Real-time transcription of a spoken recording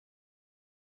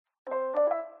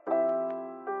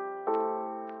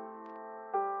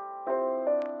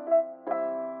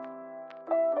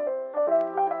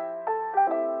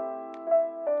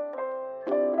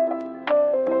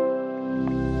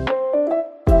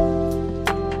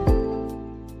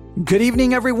Good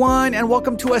evening, everyone, and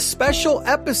welcome to a special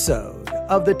episode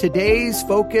of the Today's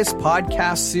Focus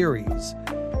podcast series.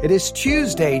 It is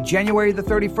Tuesday, January the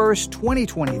 31st,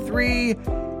 2023,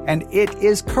 and it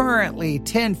is currently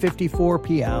 10:54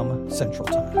 p.m. Central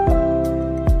Time.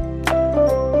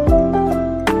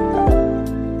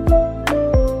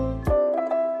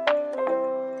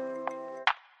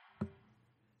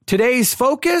 Today's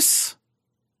focus?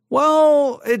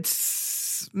 Well,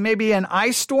 it's maybe an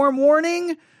ice storm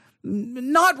warning.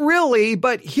 Not really,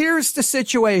 but here's the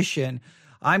situation.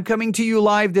 I'm coming to you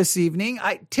live this evening.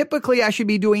 I should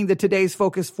be doing the Today's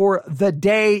Focus for the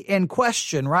day in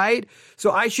question, right? So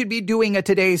I should be doing a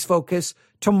Today's Focus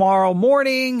tomorrow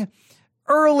morning,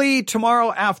 early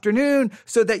tomorrow afternoon,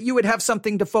 so that you would have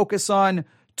something to focus on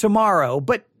tomorrow.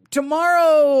 But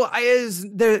tomorrow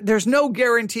there's no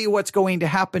guarantee what's going to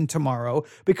happen tomorrow,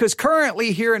 because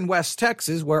currently here in West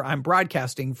Texas, where I'm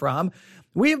broadcasting from,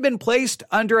 we have been placed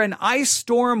under an ice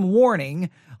storm warning.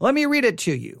 Let me read it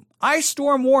to you. Ice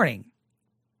storm warning.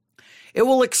 It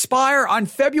will expire on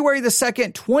February the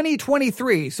 2nd,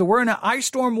 2023. So we're in an ice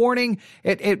storm warning.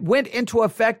 It went into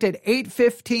effect at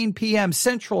 8:15 p.m.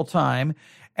 Central Time,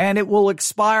 and it will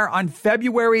expire on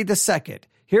February the 2nd.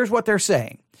 Here's what they're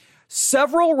saying.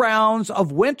 Several rounds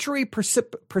of wintry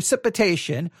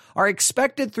precipitation are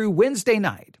expected through Wednesday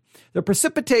night. The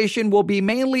precipitation will be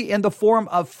mainly in the form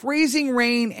of freezing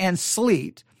rain and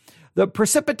sleet. The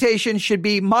precipitation could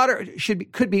be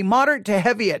moderate to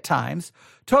heavy at times.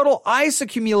 Total ice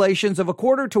accumulations of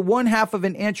 1/4 to 1/2 of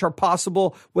an inch are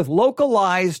possible, with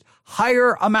localized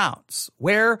higher amounts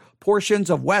where portions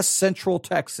of west central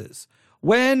Texas.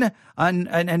 And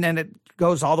then it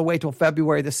goes all the way till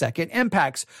February the 2nd.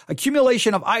 Impacts.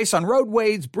 Accumulation of ice on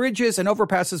roadways, bridges, and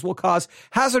overpasses will cause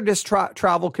hazardous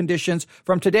travel conditions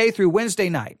from today through Wednesday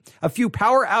night. A few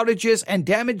power outages and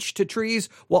damage to trees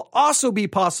will also be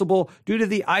possible due to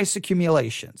the ice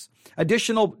accumulations.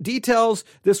 Additional details,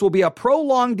 this will be a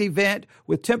prolonged event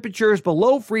with temperatures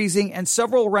below freezing and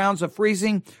several rounds of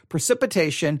freezing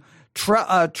precipitation.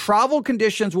 Travel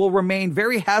conditions will remain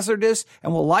very hazardous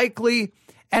and will likely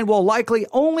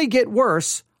only get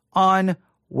worse on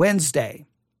Wednesday.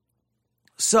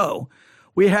 So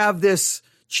we have this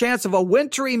chance of a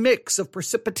wintry mix of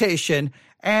precipitation,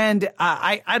 and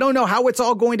I don't know how it's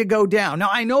all going to go down. Now,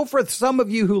 I know for some of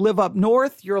you who live up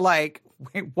north, you're like,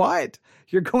 wait, what?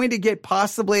 You're going to get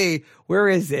possibly, where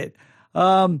is it?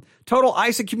 Total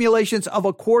ice accumulations of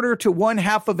 1/4 to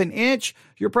 1/2 of an inch.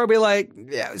 You're probably like,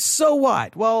 yeah, so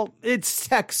what? Well, it's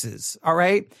Texas, all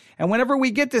right? And whenever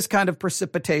we get this kind of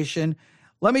precipitation,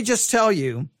 let me just tell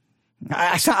you,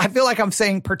 I feel like I'm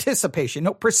saying participation.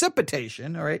 No,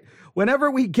 precipitation, all right?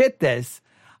 Whenever we get this,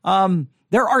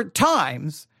 there are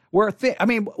times where,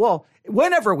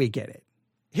 whenever we get it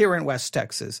here in West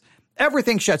Texas,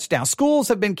 everything shuts down. Schools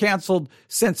have been canceled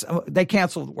since they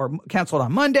canceled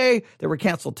on Monday. They were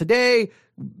canceled today.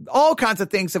 All kinds of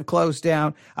things have closed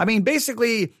down. I mean,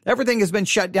 basically everything has been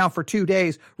shut down for 2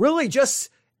 days, really just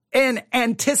in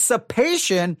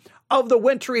anticipation of the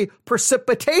wintry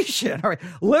precipitation. All right.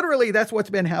 Literally, that's what's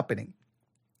been happening.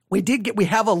 We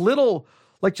have a little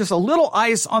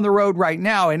ice on the road right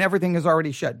now, and everything is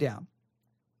already shut down.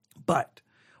 But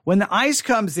when the ice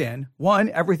comes in,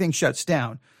 everything shuts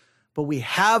down. But we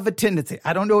have a tendency.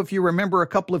 I don't know if you remember a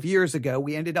couple of years ago,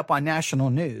 we ended up on national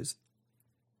news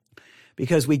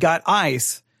because we got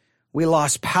ice. We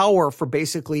lost power for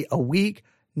basically a week.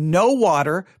 No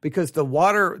water, because the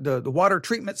water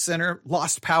treatment center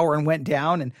lost power and went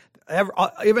down, and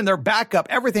even their backup,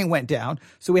 everything went down.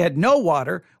 So we had no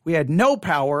water. We had no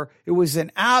power. It was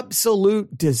an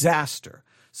absolute disaster.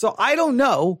 So I don't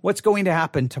know what's going to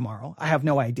happen tomorrow. I have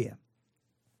no idea.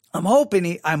 I'm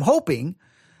hoping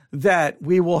that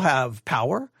we will have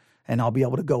power and I'll be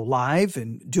able to go live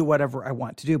and do whatever I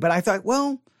want to do. But I thought,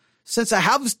 well, since I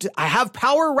have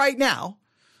power right now,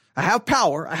 I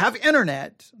have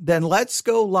internet, then let's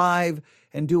go live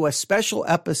and do a special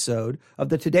episode of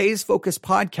the Today's Focus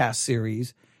podcast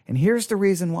series. And here's the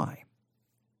reason why.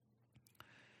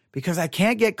 Because I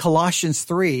can't get Colossians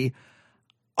 3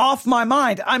 off my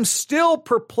mind. I'm still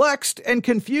perplexed and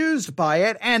confused by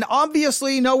it, and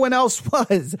obviously no one else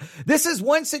was. This is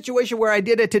one situation where I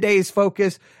did a Today's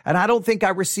Focus, and I don't think I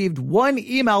received one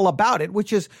email about it,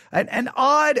 which is an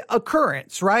odd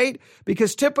occurrence, right?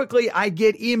 Because typically I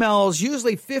get emails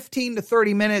usually 15 to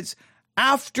 30 minutes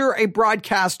after a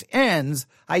broadcast ends.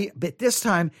 But this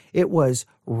time it was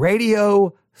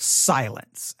radio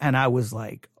silence, and I was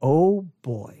like, oh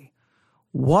boy,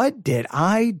 what did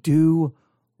I do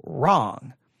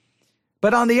wrong?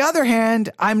 But on the other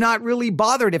hand, I'm not really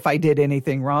bothered if I did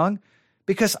anything wrong,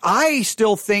 because I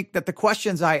still think that the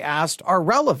questions I asked are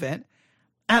relevant,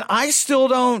 and I still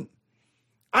don't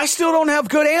have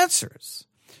good answers.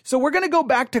 So we're going to go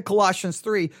back to Colossians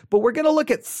 3, but we're going to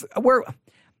look at we're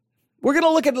going to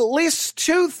look at least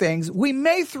two things. We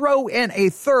may throw in a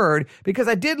third, because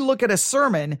I did look at a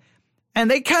sermon, and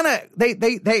they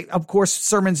of course,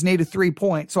 sermons needed 3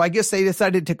 points. So I guess they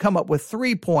decided to come up with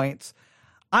 3 points.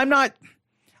 I'm not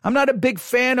a big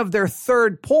fan of their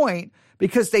third point,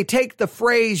 because they take the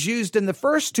phrase used in the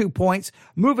first 2 points,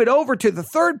 move it over to the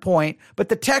third point, but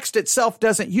the text itself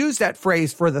doesn't use that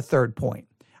phrase for the third point.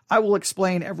 I will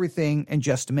explain everything in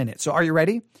just a minute. So are you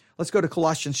ready? Let's go to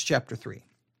Colossians chapter 3.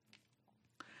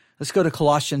 Let's go to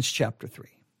Colossians chapter 3.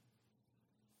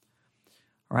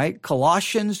 All right,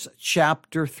 Colossians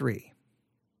chapter 3. Here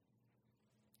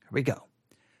we go.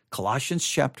 Colossians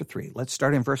chapter 3. Let's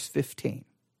start in verse 15.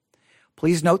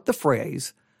 Please note the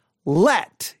phrase,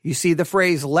 let. You see the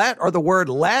phrase let, or the word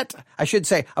let? I should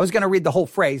say, I was going to read the whole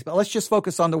phrase, but let's just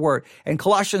focus on the word. In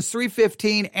Colossians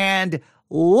 3:15, and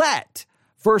let.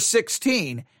 Verse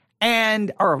 16,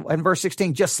 in verse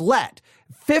 16, just let.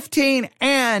 15,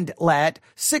 and let.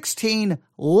 16,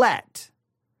 let.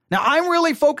 Now, I'm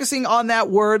really focusing on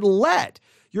that word let.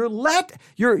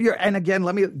 And again,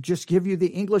 let me just give you the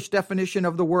English definition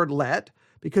of the word let,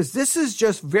 because this is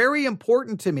just very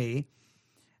important to me.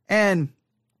 And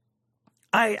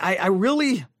I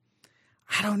really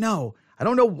don't know. I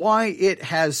don't know why it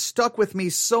has stuck with me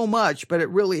so much, but it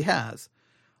really has.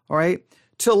 All right.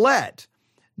 To let,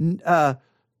 not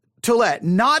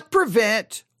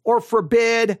prevent or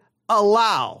forbid,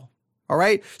 allow. All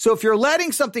right. So if you're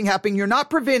letting something happen, you're not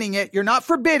preventing it, you're not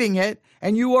forbidding it,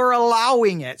 and you are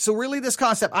allowing it. So really this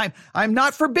concept, I'm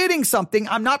not forbidding something.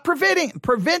 I'm not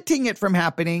preventing it from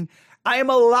happening. I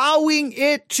am allowing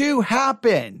it to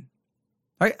happen.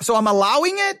 All right. So I'm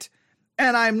allowing it,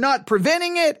 and I'm not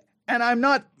preventing it, and I'm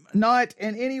not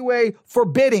in any way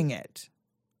forbidding it.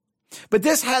 But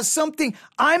this has something,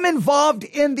 I'm involved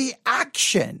in the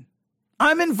action.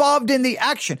 I'm involved in the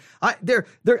action.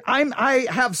 I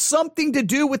have something to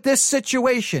do with this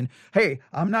situation. Hey,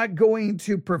 I'm not going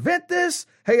to prevent this.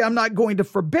 Hey, I'm not going to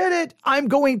forbid it. I'm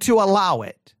going to allow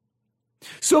it.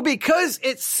 So because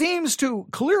it seems to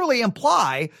clearly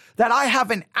imply that I have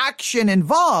an action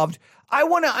involved, I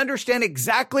want to understand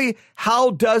exactly how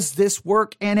does this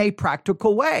work in a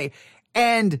practical way.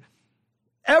 And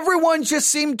everyone just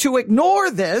seemed to ignore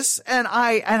this, and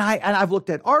I've looked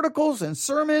at articles and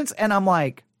sermons, and I'm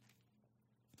like,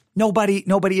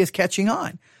 nobody is catching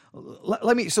on.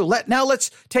 Now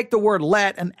let's take the word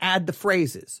let and add the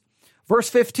phrases. Verse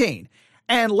 15,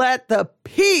 and let the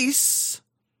peace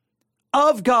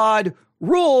of God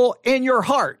rule in your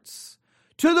hearts,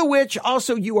 to the which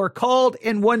also you are called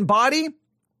in one body,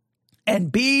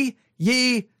 and be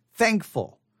ye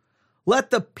thankful.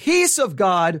 Let the peace of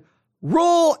God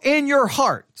rule in your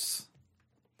hearts.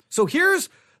 So here's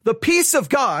the peace of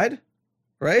God,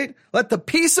 right? Let the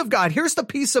peace of God, here's the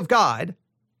peace of God.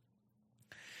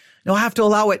 Now I have to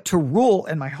allow it to rule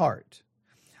in my heart.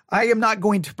 I am not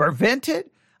going to prevent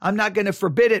it. I'm not going to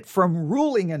forbid it from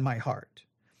ruling in my heart.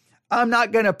 I'm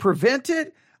not going to prevent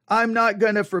it. I'm not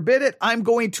going to forbid it. I'm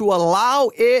going to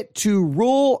allow it to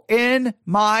rule in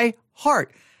my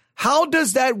heart. How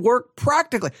does that work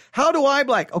practically? How do I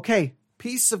okay,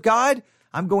 peace of God,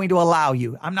 I'm going to allow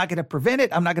you. I'm not going to prevent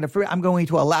it. I'm going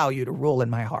to allow you to rule in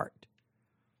my heart.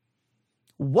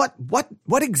 What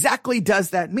exactly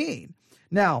does that mean?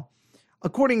 Now,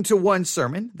 according to one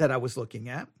sermon that I was looking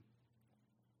at,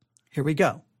 here we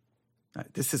go.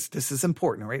 This is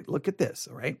important, all right? Look at this,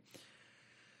 all right?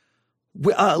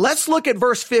 Let's look at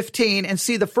verse 15 and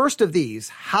see the first of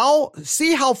these.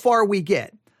 See how far we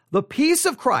get. The peace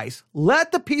of Christ,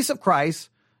 let the peace of Christ,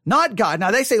 not God.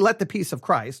 Now they say let the peace of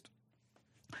Christ.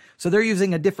 So they're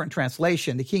using a different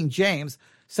translation. The King James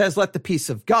says let the peace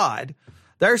of God.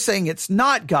 They're saying it's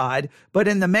not God, but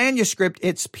in the manuscript,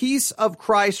 it's peace of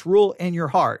Christ rule in your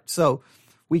heart. So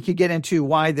we could get into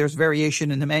why there's variation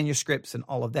in the manuscripts and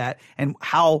all of that, and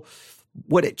how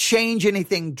would it change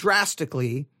anything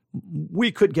drastically?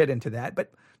 We could get into that,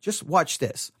 but just watch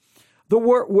this. The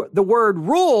word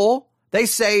rule, they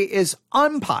say, is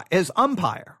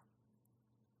umpire.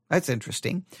 That's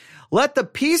interesting. Let the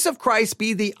peace of Christ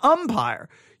be the umpire.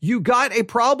 You got a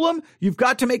problem. You've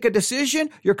got to make a decision.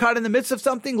 You're caught in the midst of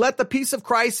something. Let the peace of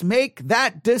Christ make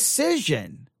that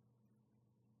decision.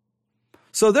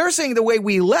 So they're saying the way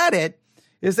we let it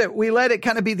is that we let it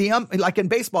kind of be like in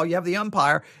baseball, you have the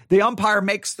umpire. The umpire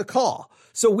makes the call.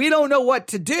 So we don't know what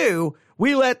to do.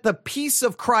 We let the peace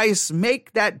of Christ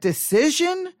make that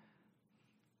decision.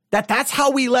 That's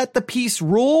how we let the peace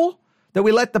rule, that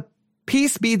we let the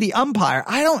peace be the umpire.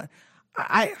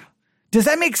 Does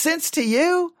that make sense to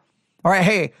you? All right,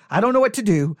 hey, I don't know what to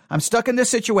do. I'm stuck in this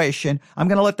situation. I'm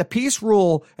going to let the peace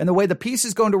rule, and the way the peace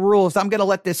is going to rule is I'm going to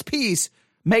let this peace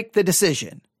make the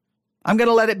decision. I'm going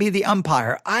to let it be the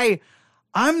umpire.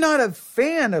 I'm not a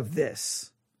fan of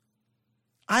this.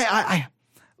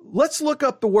 Let's look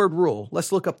up the word rule.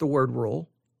 Let's look up the word rule,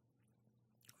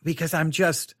 because I don't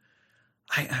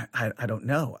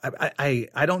know.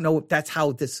 I don't know if that's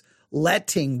how this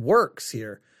letting works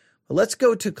here. But let's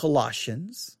go to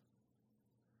Colossians.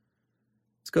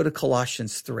 Let's go to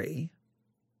Colossians 3.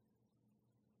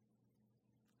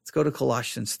 Let's go to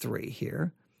Colossians 3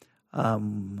 here.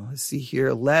 Let's see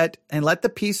here. Let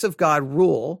the peace of God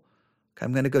rule. Okay,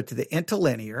 I'm going to go to the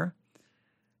interlinear.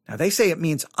 Now they say it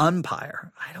means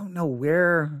umpire. I don't know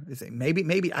where. Maybe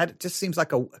it just seems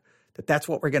like that's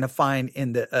what we're going to find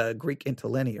in the Greek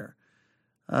interlinear.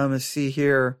 Let's see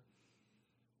here.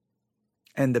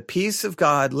 And the peace of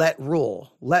God let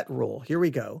rule. Let rule. Here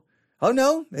we go. Oh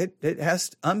no, it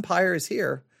has umpire is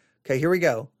here. Okay, here we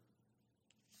go.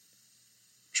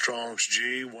 Strong's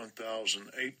G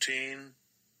 1018.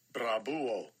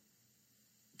 Brabuo.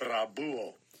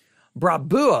 Brabuo.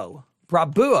 Brabuo.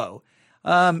 Brabuo.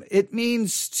 It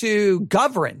means to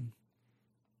govern.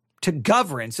 To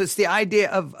govern. So it's the idea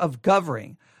of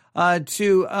governing.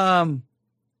 To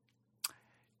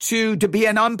be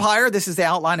an umpire, this is the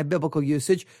outline of biblical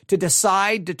usage, to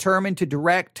decide, determine, to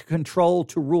direct, to control,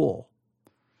 to rule.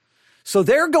 So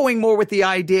they're going more with the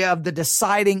idea of the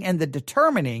deciding and the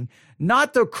determining,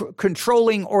 not the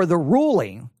controlling or the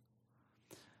ruling.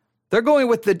 They're going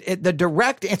with the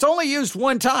direct. It's only used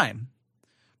one time.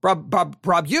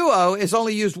 Brabuo is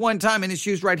only used one time, and it's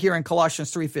used right here in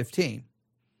Colossians 3:15.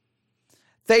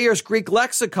 Thayer's Greek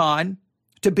lexicon,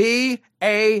 to be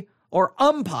a or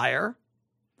umpire,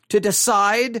 to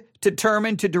decide,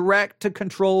 determine, to direct, to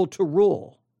control, to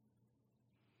rule.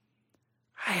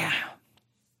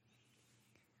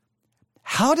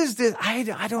 How does this, I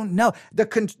don't know.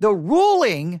 The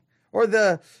ruling or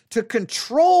to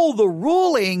control the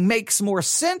ruling makes more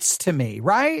sense to me,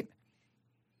 right?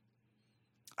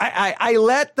 I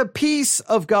let the peace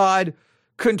of God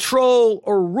control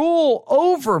or rule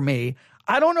over me.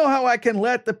 I don't know how I can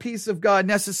let the peace of God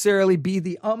necessarily be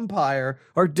the umpire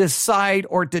or decide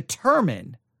or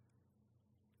determine.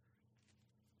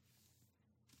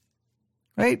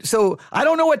 Right? So I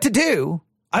don't know what to do.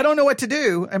 I don't know what to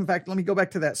do. In fact, let me go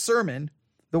back to that sermon,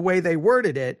 the way they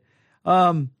worded it.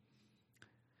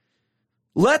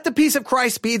 Let the peace of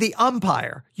Christ be the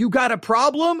umpire. You got a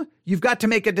problem. You've got to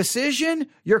make a decision.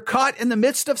 You're caught in the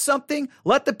midst of something.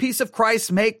 Let the peace of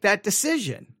Christ make that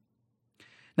decision.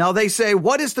 Now they say,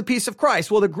 what is the peace of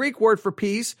Christ? Well, the Greek word for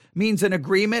peace means an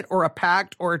agreement or a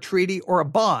pact or a treaty or a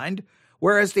bond,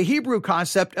 whereas the Hebrew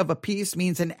concept of a peace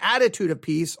means an attitude of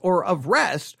peace or of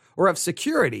rest or of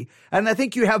security. And I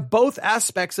think you have both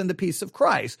aspects in the peace of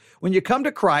Christ. When you come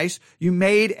to Christ, you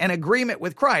made an agreement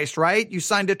with Christ, right? You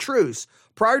signed a truce.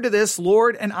 Prior to this,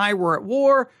 Lord and I were at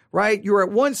war, right? You were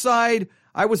at one side,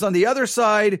 I was on the other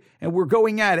side, and we're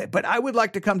going at it. But I would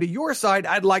like to come to your side.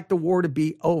 I'd like the war to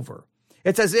be over.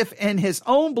 It's as if in his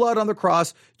own blood on the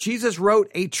cross, Jesus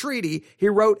wrote a treaty. He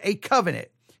wrote a covenant.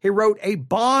 He wrote a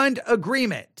bond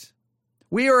agreement.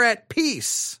 We are at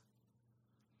peace.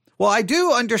 Well, I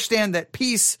do understand that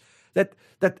peace, that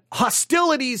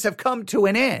hostilities have come to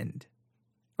an end,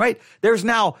 right? There's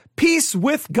now peace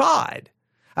with God.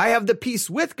 I have the peace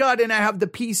with God and I have the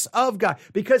peace of God.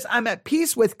 Because I'm at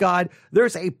peace with God,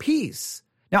 there's a peace.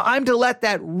 Now I'm to let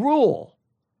that rule.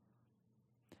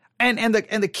 And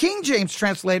the King James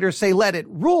translators say, let it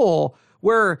rule,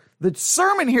 where the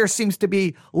sermon here seems to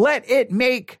be, let it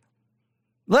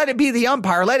be the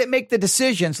umpire, let it make the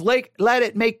decisions, let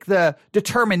it make the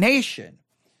determination.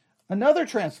 Another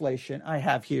translation I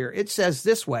have here, it says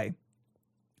this way,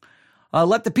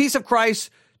 let the peace of Christ,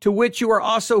 to which you are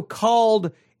also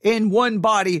called in one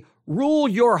body, rule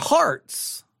your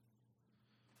hearts.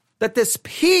 That this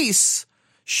peace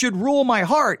should rule my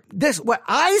heart. What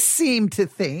I seem to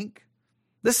think,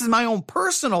 this is my own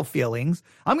personal feelings,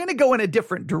 I'm going to go in a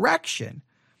different direction.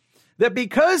 That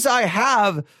because I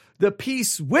have the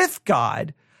peace with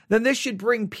God, then this should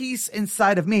bring peace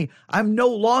inside of me. I'm no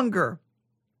longer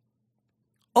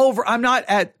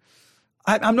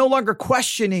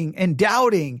questioning and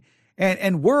doubting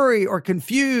and worry or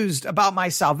confused about my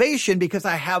salvation because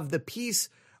I have the peace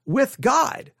with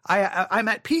God. I'm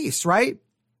at peace, right?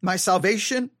 My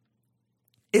salvation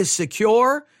is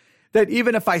secure, that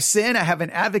even if I sin, I have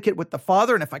an advocate with the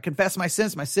Father. And if I confess my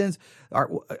sins are,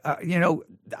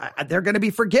 they're going to be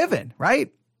forgiven,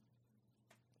 right?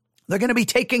 They're going to be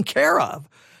taken care of.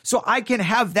 so I can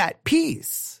have that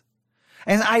peace.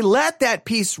 And I let that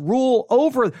peace rule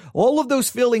over all of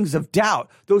those feelings of doubt,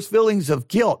 those feelings of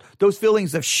guilt, those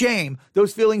feelings of shame,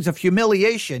 those feelings of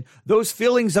humiliation, those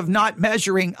feelings of not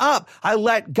measuring up. I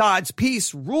let God's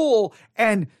peace rule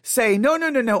and say,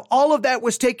 no. All of that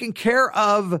was taken care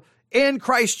of in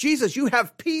Christ Jesus. You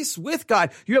have peace with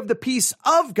God. You have the peace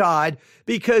of God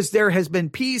because there has been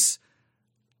peace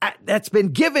that's been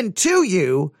given to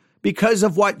you because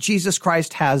of what Jesus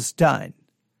Christ has done.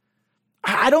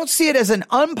 I don't see it as an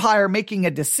umpire making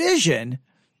a decision.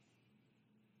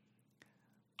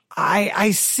 I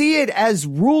see it as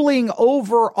ruling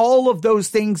over all of those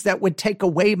things that would take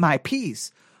away my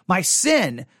peace, my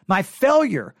sin, my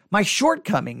failure, my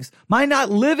shortcomings, my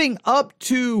not living up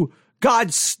to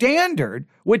God's standard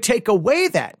would take away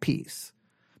that peace.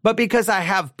 But because I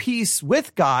have peace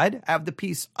with God, I have the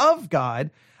peace of God,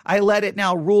 I let it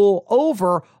now rule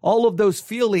over all of those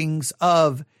feelings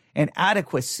of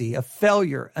inadequacy, of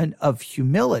failure, and of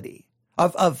humility,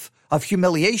 of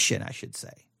humiliation, I should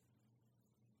say.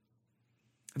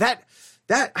 That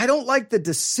I don't like the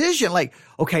decision. Like,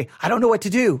 okay, I don't know what to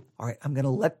do. All right, I'm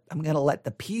gonna let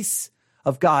the peace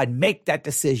of God make that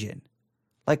decision.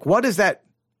 Like, what does that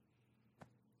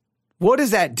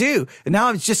do? And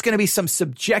now it's just going to be some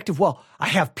subjective, well, I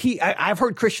have peace. I've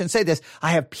heard Christians say this,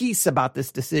 I have peace about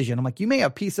this decision. I'm like, you may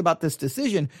have peace about this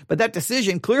decision, but that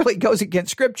decision clearly goes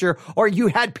against scripture, or you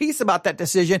had peace about that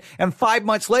decision, and 5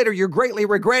 months later, you're greatly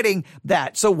regretting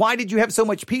that. So why did you have so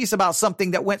much peace about something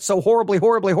that went so horribly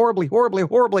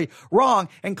wrong,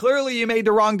 and clearly you made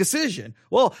the wrong decision?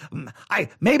 Well, I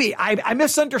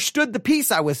misunderstood the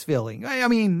peace I was feeling. I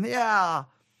mean, yeah.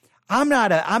 I'm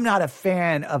not a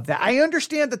fan of that. I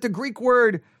understand that the Greek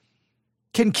word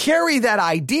can carry that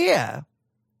idea,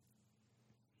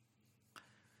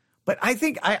 but I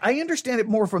think I understand it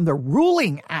more from the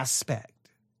ruling aspect,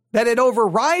 that it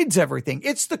overrides everything.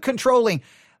 It's the controlling.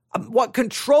 What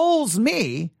controls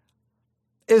me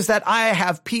is that I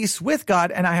have peace with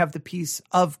God and I have the peace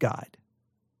of God.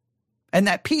 And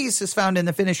that peace is found in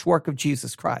the finished work of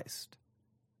Jesus Christ.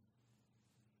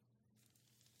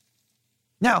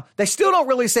 Now, they still don't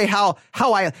really say how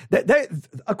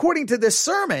according to this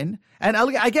sermon, and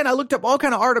again, I looked up all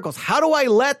kind of articles. How do I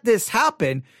let this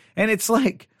happen? And it's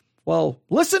like, well,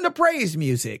 listen to praise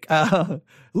music.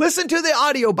 Listen to the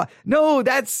audio. No,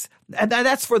 that's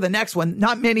for the next one.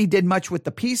 Not many did much with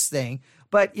the peace thing,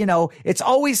 but it's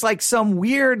always like some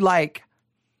weird, like,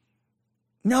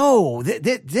 no,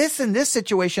 this in this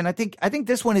situation, I think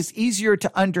this one is easier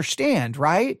to understand,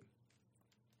 right?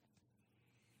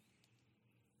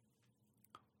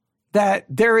 That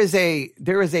there is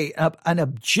an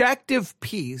objective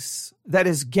peace that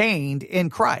is gained in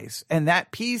Christ. And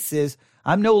that peace is,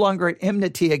 I'm no longer at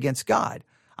enmity against God.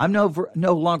 I'm no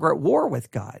longer at war with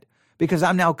God because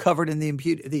I'm now covered in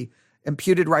the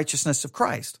imputed righteousness of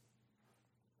Christ.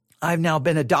 I've now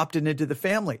been adopted into the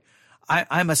family.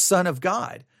 I'm a son of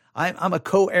God. I'm a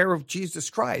co-heir of Jesus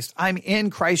Christ. I'm in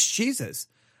Christ Jesus.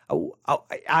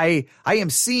 I am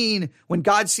seen, when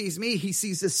God sees me, he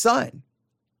sees his son.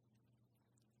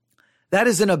 That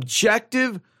is an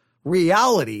objective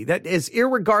reality that is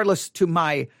irregardless to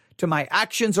my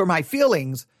actions or my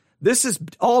feelings. This is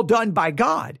all done by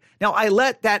God. Now, I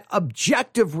let that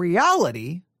objective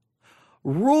reality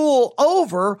rule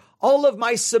over all of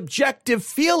my subjective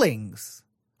feelings.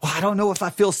 Well, I don't know if I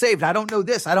feel saved. I don't know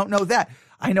this. I don't know that.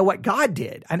 I know what God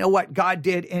did. I know what God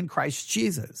did in Christ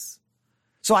Jesus.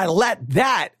 So I let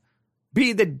that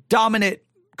be the dominant,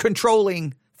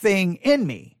 controlling thing in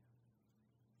me.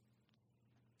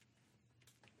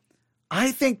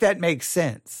 I think that makes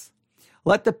sense.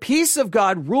 Let the peace of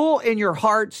God rule in your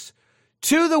hearts,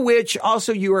 to the which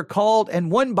also you are called in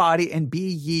one body, and be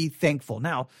ye thankful.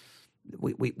 Now,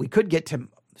 we could get to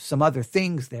some other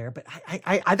things there, but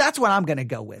I that's what I'm going to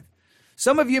go with.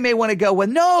 Some of you may want to go, well,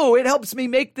 no, it helps me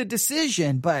make the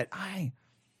decision, but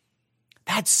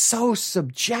that's so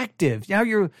subjective.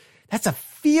 Now that's a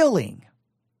feeling.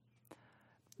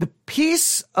 The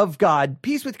peace of God,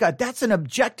 peace with God, that's an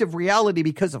objective reality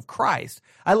because of Christ.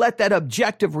 I let that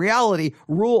objective reality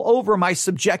rule over my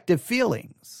subjective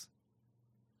feelings.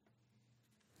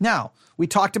 Now, we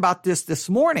talked about this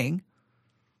morning.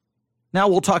 Now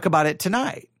we'll talk about it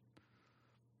tonight.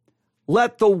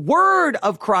 Let the word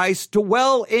of Christ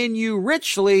dwell in you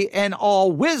richly in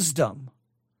all wisdom.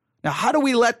 Now, how do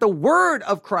we let the word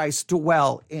of Christ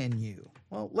dwell in you?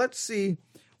 Well, let's see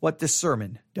what this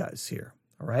sermon does here.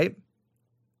 All right.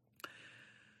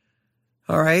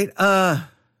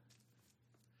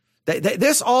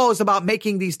 This all is about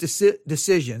making these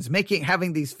decisions,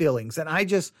 having these feelings. And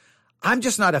I'm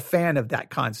just not a fan of that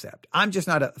concept. I'm just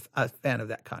not a fan of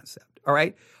that concept. All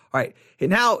right. All right. And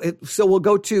now, so we'll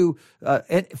go to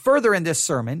further in this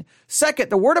sermon. Second,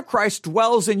 the word of Christ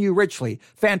dwells in you richly.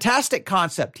 Fantastic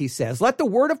concept, he says. Let the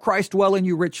word of Christ dwell in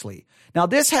you richly. Now,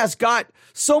 this has got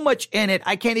so much in it,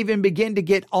 I can't even begin to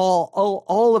get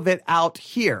all of it out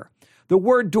here. The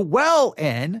word dwell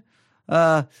in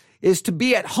is to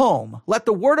be at home. Let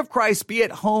the word of Christ be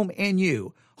at home in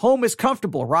you. Home is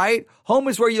comfortable, right? Home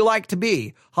is where you like to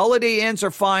be. Holiday Inns are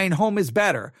fine. Home is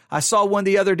better. I saw one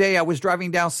the other day. I was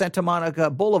driving down Santa Monica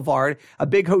Boulevard, a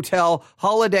big hotel,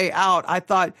 Holiday Out. I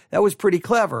thought that was pretty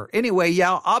clever. Anyway,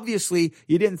 yeah, obviously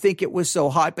you didn't think it was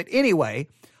so hot. But anyway,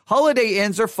 Holiday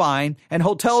Inns are fine and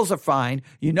hotels are fine.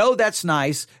 You know that's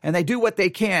nice and they do what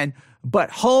they can. But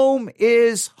home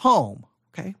is home.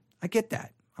 Okay, I get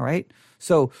that. All right.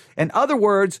 So in other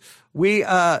words, we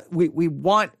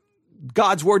want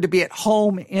God's word to be at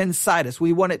home inside us.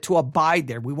 We want it to abide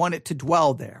there. We want it to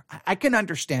dwell there. I can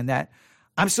understand that.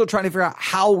 I'm still trying to figure out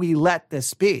how we let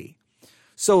this be.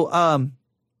 So,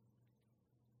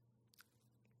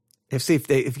 if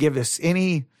they give us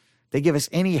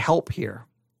any help here.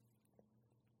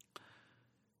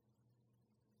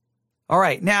 All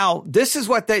right. Now, this is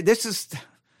where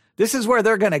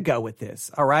they're going to go with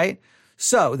this. All right.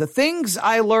 So the things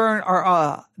I learn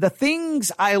are the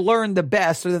things I learn the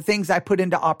best are the things I put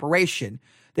into operation.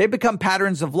 They become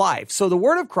patterns of life. So the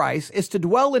word of Christ is to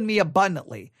dwell in me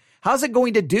abundantly. How's it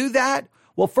going to do that?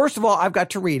 Well, first of all, I've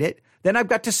got to read it. Then I've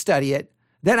got to study it.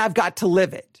 Then I've got to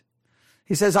live it.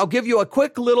 He says, I'll give you a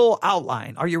quick little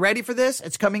outline. Are you ready for this?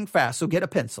 It's coming fast, so get a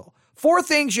pencil. 4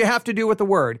 things you have to do with the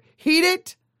word. Heed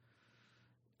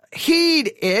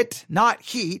it, not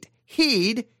heat.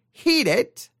 Heed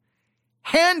it.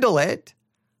 Handle it,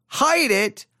 hide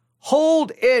it,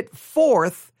 hold it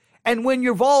forth, and when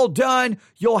you've all done,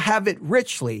 you'll have it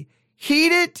richly.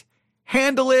 Heed it,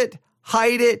 handle it,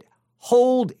 hide it,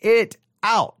 hold it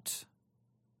out.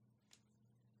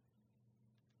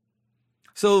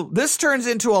 So this turns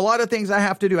into a lot of things I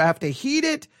have to do. I have to heed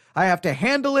it, I have to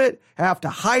handle it, I have to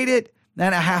hide it,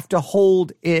 and I have to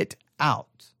hold it out.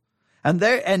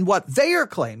 And what they are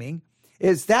claiming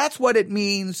is that's what it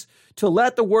means to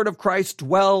let the word of Christ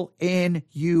dwell in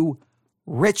you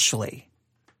richly.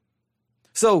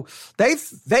 So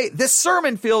this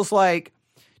sermon feels like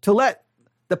to let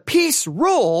the peace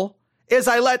rule is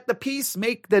I let the peace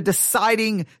make the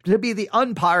deciding, to be the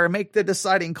umpire, make the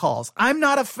deciding calls. I'm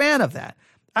not a fan of that.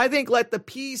 I think let the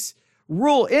peace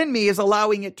rule in me is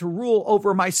allowing it to rule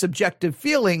over my subjective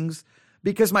feelings,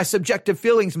 because my subjective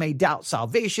feelings may doubt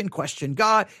salvation, question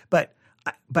God, but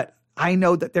I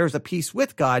know that there's a peace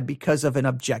with God because of an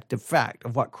objective fact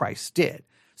of what Christ did.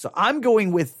 So I'm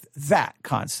going with that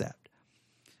concept.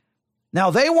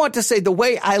 Now they want to say the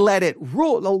way I let it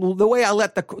rule, the way I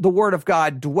let the word of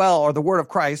God dwell, or the word of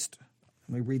Christ.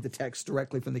 Let me read the text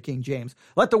directly from the King James.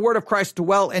 Let the word of Christ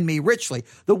dwell in me richly.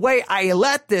 The way I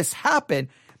let this happen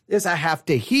is I have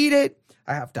to heed it.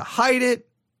 I have to hide it.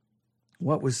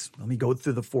 Let me go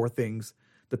through the 4 things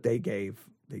that they gave.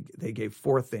 They gave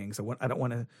 4 things. I don't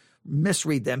want to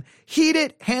misread them. Heed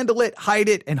it, handle it, hide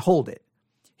it, and hold it.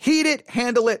 Heed it,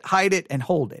 handle it, hide it, and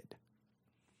hold it.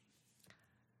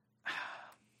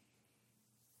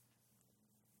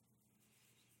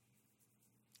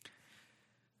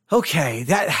 Okay,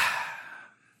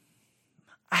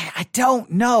 I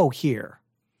don't know here.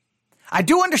 I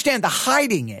do understand the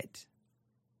hiding it.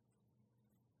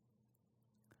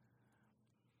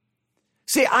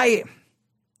 See,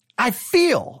 I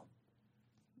feel,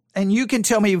 and you can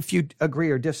tell me if you agree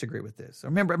or disagree with this.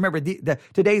 Remember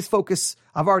today's focus,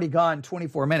 I've already gone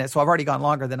 24 minutes, so I've already gone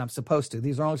longer than I'm supposed to.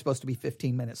 These are only supposed to be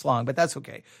 15 minutes long, but that's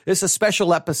okay. This is a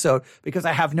special episode because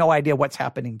I have no idea what's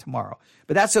happening tomorrow,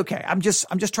 but that's okay. I'm just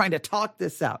trying to talk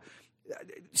this out.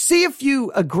 See if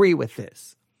you agree with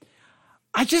this.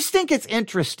 I just think it's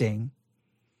interesting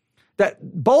that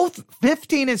both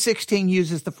 15 and 16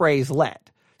 uses the phrase let.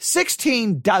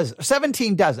 16 does,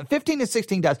 17 doesn't. 15 and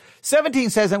 16 does. 17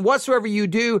 says, and whatsoever you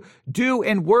do, do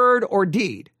in word or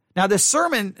deed. Now, the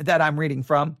sermon that I'm reading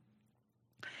from,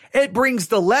 it brings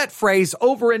the let phrase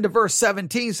over into verse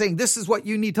 17, saying this is what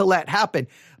you need to let happen.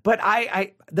 But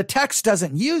the text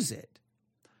doesn't use it.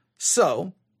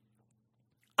 So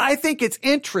I think it's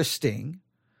interesting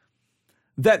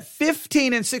that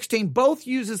 15 and 16 both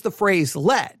uses the phrase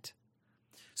let.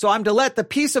 So I'm to let the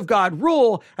peace of God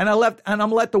rule, and I'm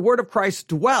to let the word of Christ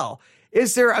dwell.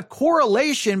 Is there a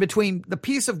correlation between the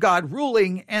peace of God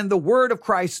ruling and the word of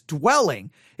Christ dwelling?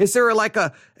 Is there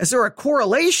a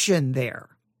correlation there?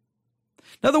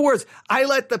 In other words, I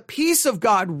let the peace of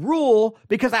God rule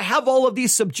because I have all of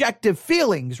these subjective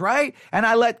feelings, right? And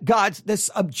I let this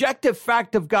objective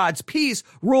fact of God's peace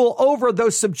rule over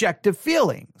those subjective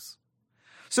feelings.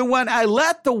 So when I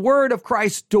let the word of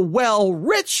Christ dwell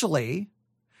richly,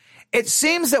 it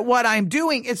seems that what I'm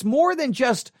doing is more than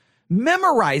just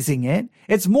memorizing it.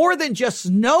 It's more than just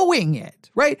knowing it,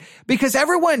 right? Because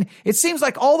it seems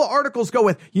like all the articles go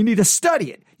with, you need to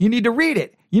study it. You need to read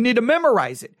it. You need to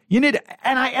memorize it.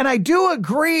 And I do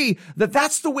agree that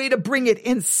that's the way to bring it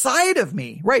inside of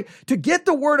me, right? To get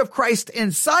the word of Christ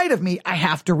inside of me, I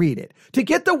have to read it. To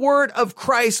get the word of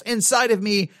Christ inside of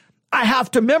me, I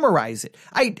have to memorize it.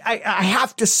 I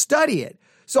have to study it.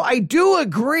 So I do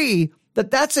agree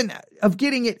that that's of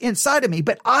getting it inside of me,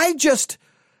 but I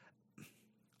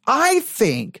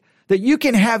think that you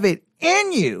can have it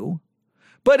in you,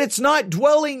 but it's not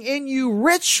dwelling in you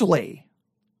richly.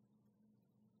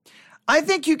 I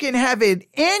think you can have it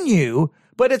in you,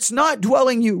 but it's not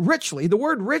dwelling you richly. The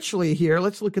word richly here,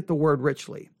 let's look at the word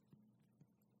richly.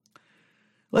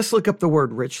 Let's look up the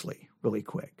word richly really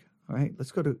quick. All right,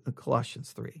 let's go to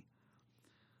Colossians 3.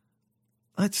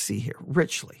 Let's see here,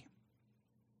 richly.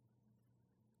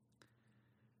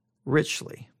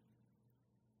 Richly.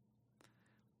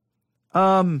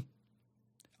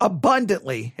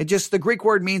 Abundantly. The Greek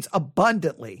word means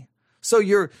abundantly.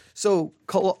 So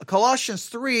Colossians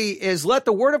 3 is let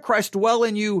the word of Christ dwell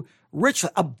in you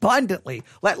richly, abundantly.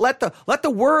 Let the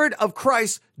word of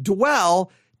Christ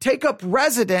dwell, take up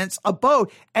residence, abode,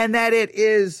 and that it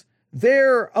is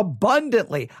there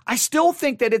abundantly. I still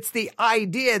think that it's the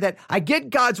idea that I get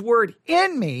God's word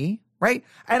in me, right?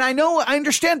 And I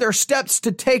understand there are steps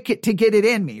to take it, to get it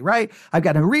in me, right? I've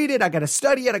got to read it. I got to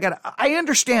study it. I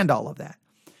understand all of that.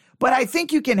 But I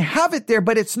think you can have it there,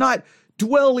 but it's not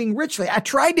dwelling richly. I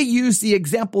tried to use the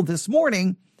example this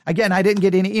morning. Again, I didn't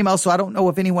get any email, so I don't know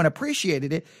if anyone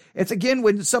appreciated it. It's again,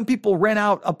 when some people rent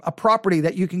out a property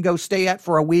that you can go stay at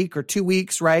for a week or 2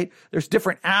 weeks, right? There's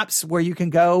different apps where you can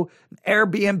go,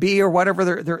 Airbnb or whatever,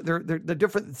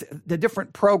 the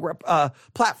different program,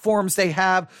 platforms they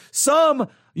have. Some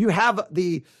you have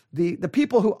the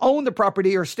people who own the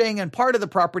property are staying in part of the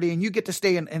property and you get to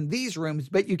stay in these rooms,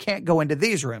 but you can't go into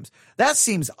these rooms. That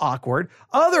seems awkward.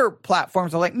 Other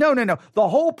platforms are like, no. The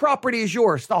whole property is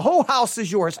yours. The whole house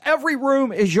is yours. Every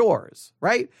room is yours,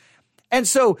 right? And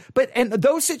so, in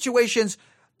those situations,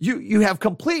 you have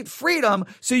complete freedom.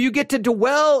 So you get to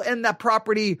dwell in that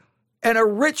property in a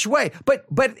rich way.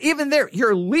 But even there,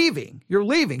 you're leaving.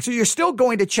 So you're still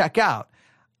going to check out.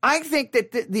 I think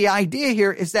that the idea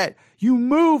here is that you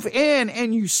move in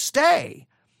and you stay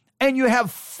and you have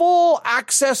full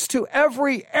access to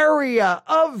every area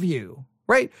of you,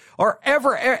 right? Or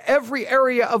every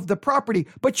area of the property,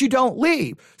 but you don't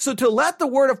leave. So to let the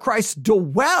word of Christ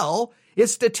dwell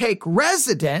is to take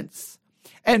residence,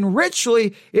 and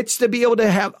richly it's to be able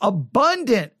to have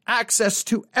abundant access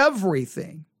to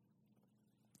everything.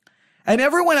 And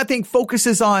everyone, I think,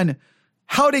 focuses on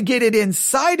how to get it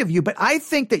inside of you. But I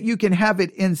think that you can have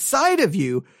it inside of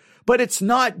you, but it's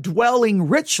not dwelling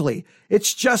richly.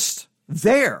 It's just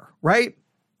there, right?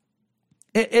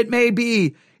 It may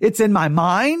be, it's in my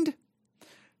mind.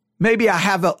 Maybe I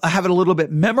have it a little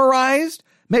bit memorized.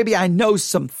 Maybe I know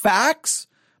some facts.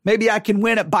 Maybe I can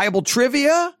win at Bible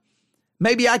trivia.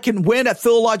 Maybe I can win a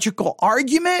theological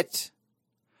argument.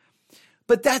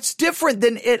 But that's different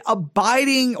than it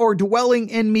abiding or dwelling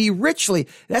in me richly.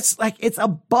 That's like it's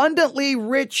abundantly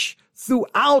rich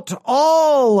throughout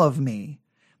all of me.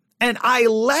 And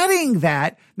letting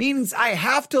that means I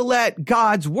have to let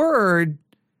God's word,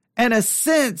 in a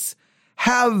sense,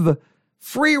 have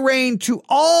free reign to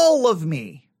all of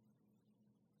me.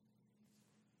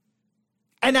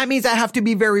 And that means I have to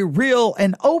be very real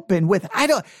and open with, I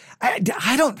know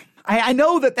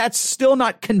that that's still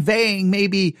not conveying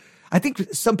maybe. I think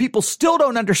some people still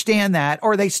don't understand that,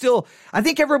 or I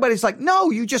think everybody's like, no,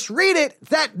 you just read it,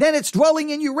 then it's dwelling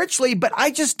in you richly, but I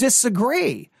just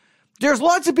disagree. There's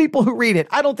lots of people who read it.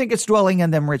 I don't think it's dwelling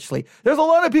in them richly. There's a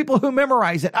lot of people who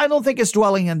memorize it. I don't think it's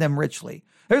dwelling in them richly.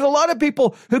 There's a lot of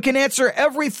people who can answer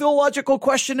every theological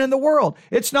question in the world.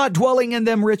 It's not dwelling in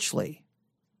them richly.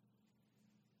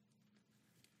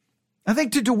 I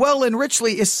think to dwell in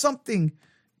richly is something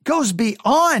goes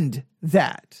beyond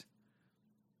that.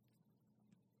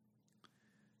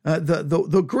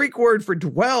 The Greek word for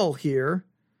dwell here,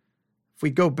 if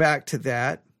we go back to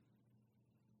that,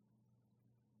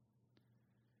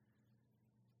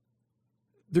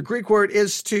 the Greek word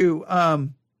is to,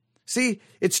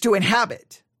 it's to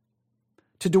inhabit,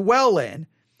 to dwell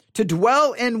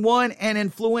in one and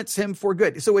influence him for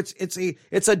good. So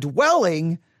it's a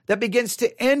dwelling that begins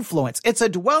to influence. It's a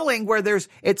dwelling where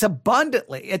it's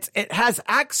abundantly, it has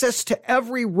access to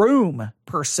every room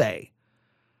per se.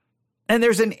 And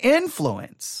there's an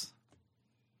influence.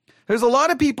 There's a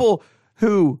lot of people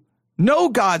who know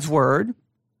God's word,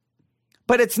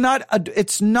 but it's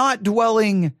not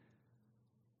dwelling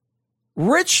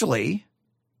richly,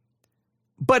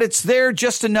 but it's there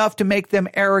just enough to make them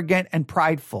arrogant and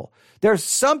prideful. There's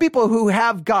some people who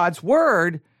have God's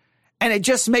word, and it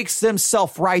just makes them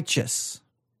self-righteous,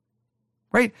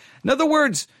 right? In other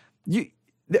words,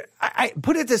 I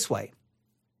put it this way.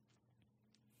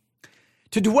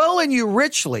 To dwell in you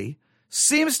richly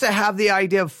seems to have the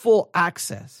idea of full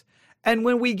access. And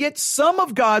when we get some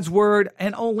of God's word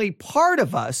and only part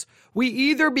of us, we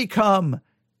either become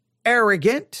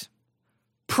arrogant,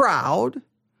 proud,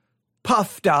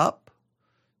 puffed up,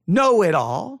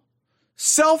 know-it-all,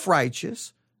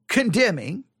 self-righteous,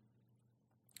 condemning,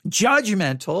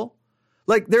 judgmental,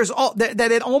 like there's all that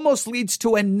it almost leads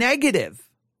to a negative.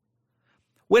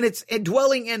 When it's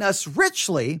dwelling in us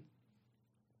richly,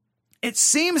 it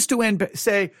seems to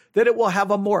say that it will have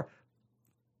a more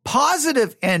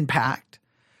positive impact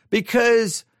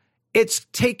because it's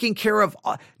taking care of,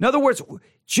 in other words,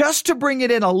 just to bring it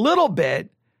in a little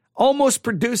bit almost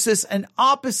produces an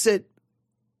opposite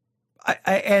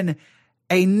and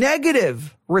a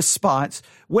negative response.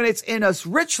 When it's in us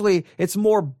richly, it's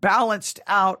more balanced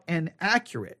out and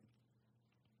accurate.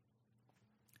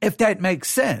 If that makes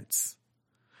sense.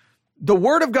 The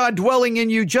word of God dwelling in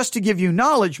you just to give you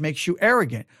knowledge makes you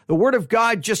arrogant. The word of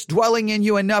God just dwelling in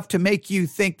you enough to make you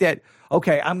think that,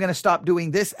 okay, I'm going to stop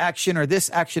doing this action or this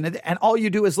action. And all you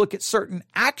do is look at certain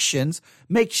actions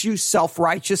makes you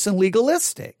self-righteous and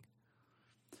legalistic.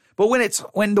 But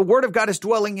when the word of God is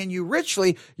dwelling in you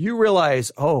richly, you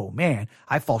realize, oh man,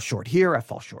 I fall short here. I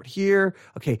fall short here.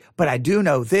 Okay. But I do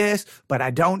know this, but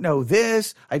I don't know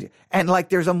this. And like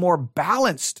there's a more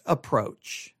balanced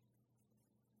approach.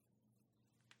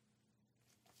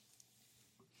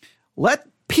 Let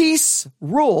peace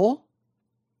rule.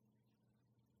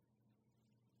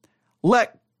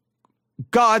 Let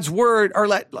God's word,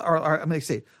 let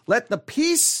the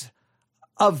peace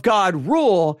of God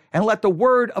rule and let the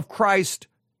word of Christ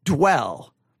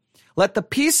dwell. Let the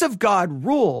peace of God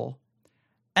rule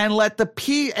and let the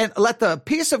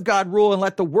peace of God rule and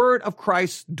let the word of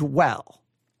Christ dwell.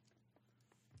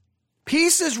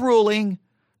 Peace is ruling,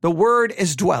 the word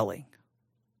is dwelling.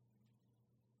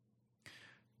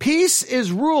 Peace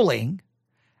is ruling,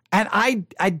 and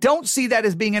I don't see that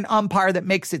as being an umpire that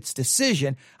makes its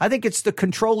decision. I think it's the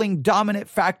controlling dominant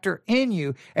factor in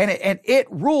you, and it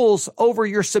rules over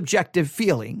your subjective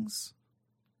feelings.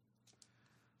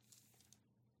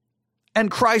 And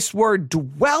Christ's word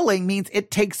dwelling means it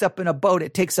takes up an abode,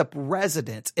 it takes up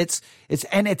residence. It's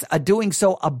doing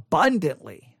so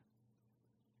abundantly.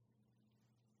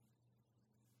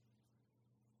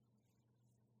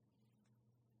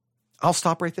 I'll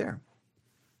stop right there.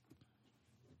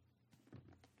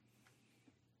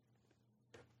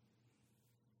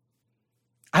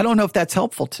 I don't know if that's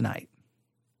helpful tonight.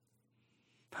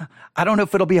 I don't know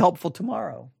if it'll be helpful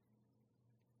tomorrow.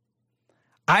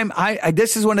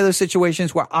 This is one of those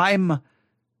situations where I'm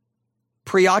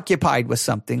preoccupied with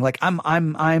something. Like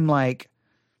I'm like,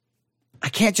 I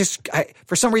can't just,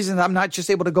 for some reason, I'm not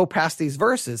just able to go past these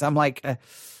verses. I'm like,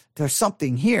 there's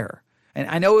something here. And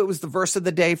I know it was the verse of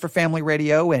the day for Family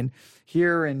Radio, and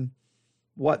here in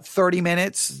 30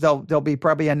 minutes they'll be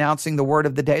probably announcing the word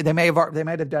of the day. They might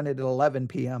have done it at 11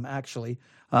 p.m. actually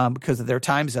because of their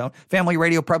time zone. Family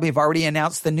Radio probably have already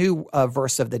announced the new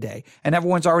verse of the day, and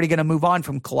everyone's already going to move on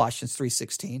from Colossians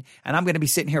 3:16. And I'm going to be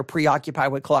sitting here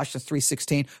preoccupied with Colossians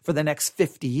 3:16 for the next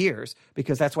 50 years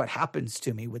because that's what happens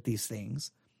to me with these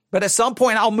things. But at some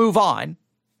point I'll move on.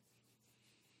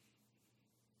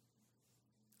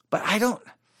 But I'm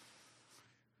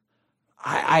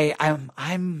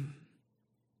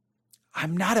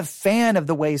not a fan of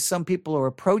the way some people are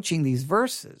approaching these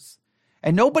verses.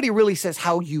 And nobody really says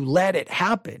how you let it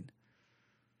happen.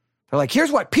 They're like,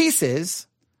 here's what peace is.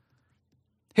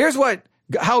 Here's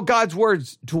how God's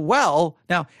words dwell.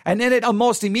 Now, and then it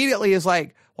almost immediately is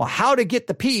like, well, how to get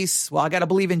the peace? Well, I got to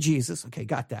believe in Jesus. Okay,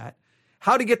 got that.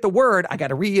 How to get the word? I got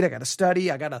to read, I got to study,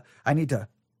 I need to.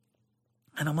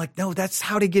 And I'm like, no, that's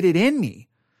how to get it in me.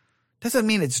 Doesn't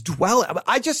mean it's dwelling.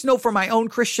 I just know from my own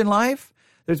Christian life,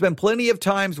 there's been plenty of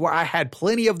times where I had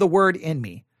plenty of the word in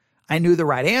me. I knew the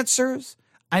right answers.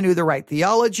 I knew the right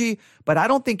theology, but I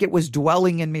don't think it was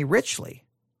dwelling in me richly.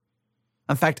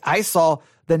 In fact, I saw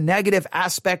the negative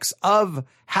aspects of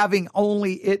having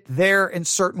only it there in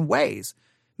certain ways.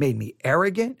 Made me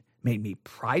arrogant, made me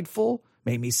prideful,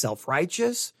 made me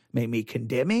self-righteous, Maybe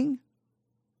condemning?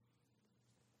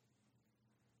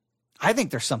 I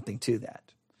think there's something to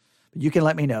that. But you can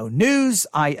let me know.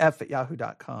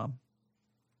 newsif@yahoo.com.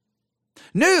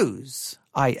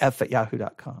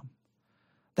 newsif@yahoo.com.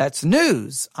 That's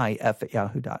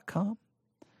newsif@yahoo.com.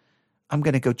 I'm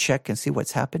going to go check and see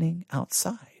what's happening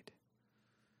outside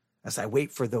as I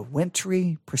wait for the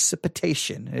wintry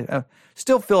precipitation. I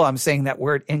still feel I'm saying that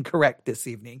word incorrect this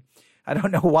evening. I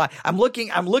don't know why. I'm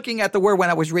looking at the word when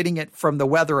I was reading it from the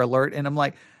weather alert, and I'm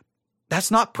like,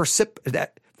 that's not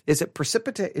is it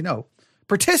precipitate? No,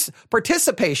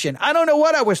 participation. I don't know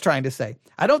what I was trying to say.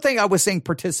 I don't think I was saying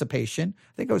participation.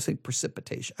 I think I was saying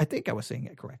precipitation. I think I was saying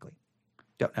it correctly.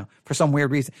 Don't know. For some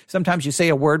weird reason. Sometimes you say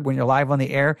a word when you're live on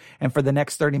the air, and for the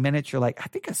next 30 minutes, you're like, I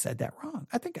think I said that wrong.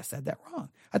 I think I said that wrong.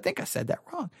 I think I said that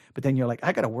wrong. But then you're like,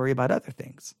 I got to worry about other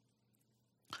things.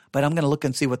 But I'm going to look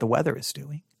and see what the weather is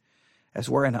doing, as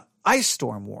we're in an ice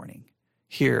storm warning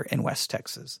here in West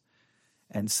Texas.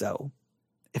 And so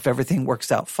if everything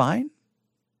works out fine,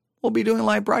 we'll be doing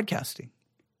live broadcasting.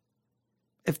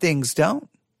 If things don't,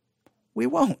 we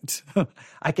won't.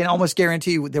 I can almost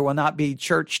guarantee you there will not be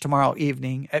church tomorrow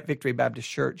evening at Victory Baptist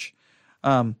Church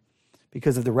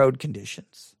because of the road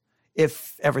conditions.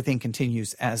 If everything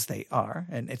continues as they are,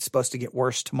 and it's supposed to get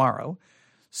worse tomorrow.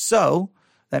 So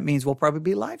that means we'll probably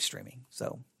be live streaming.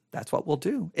 So that's what we'll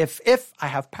do if I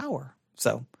have power.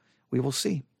 So we will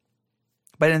see.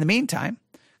 But in the meantime,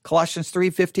 Colossians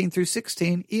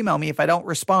 3:15-16, email me if I don't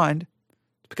respond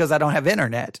because I don't have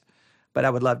internet, but I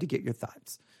would love to get your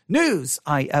thoughts.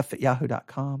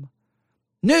 newsif@yahoo.com.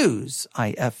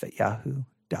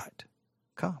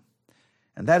 newsif@yahoo.com.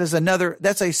 And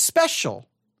that's a special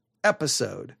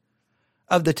episode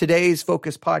of the Today's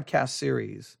Focus podcast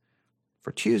series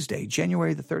for Tuesday,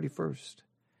 January the 31st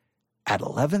at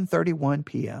 11:31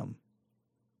 p.m.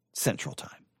 Central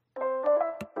Time.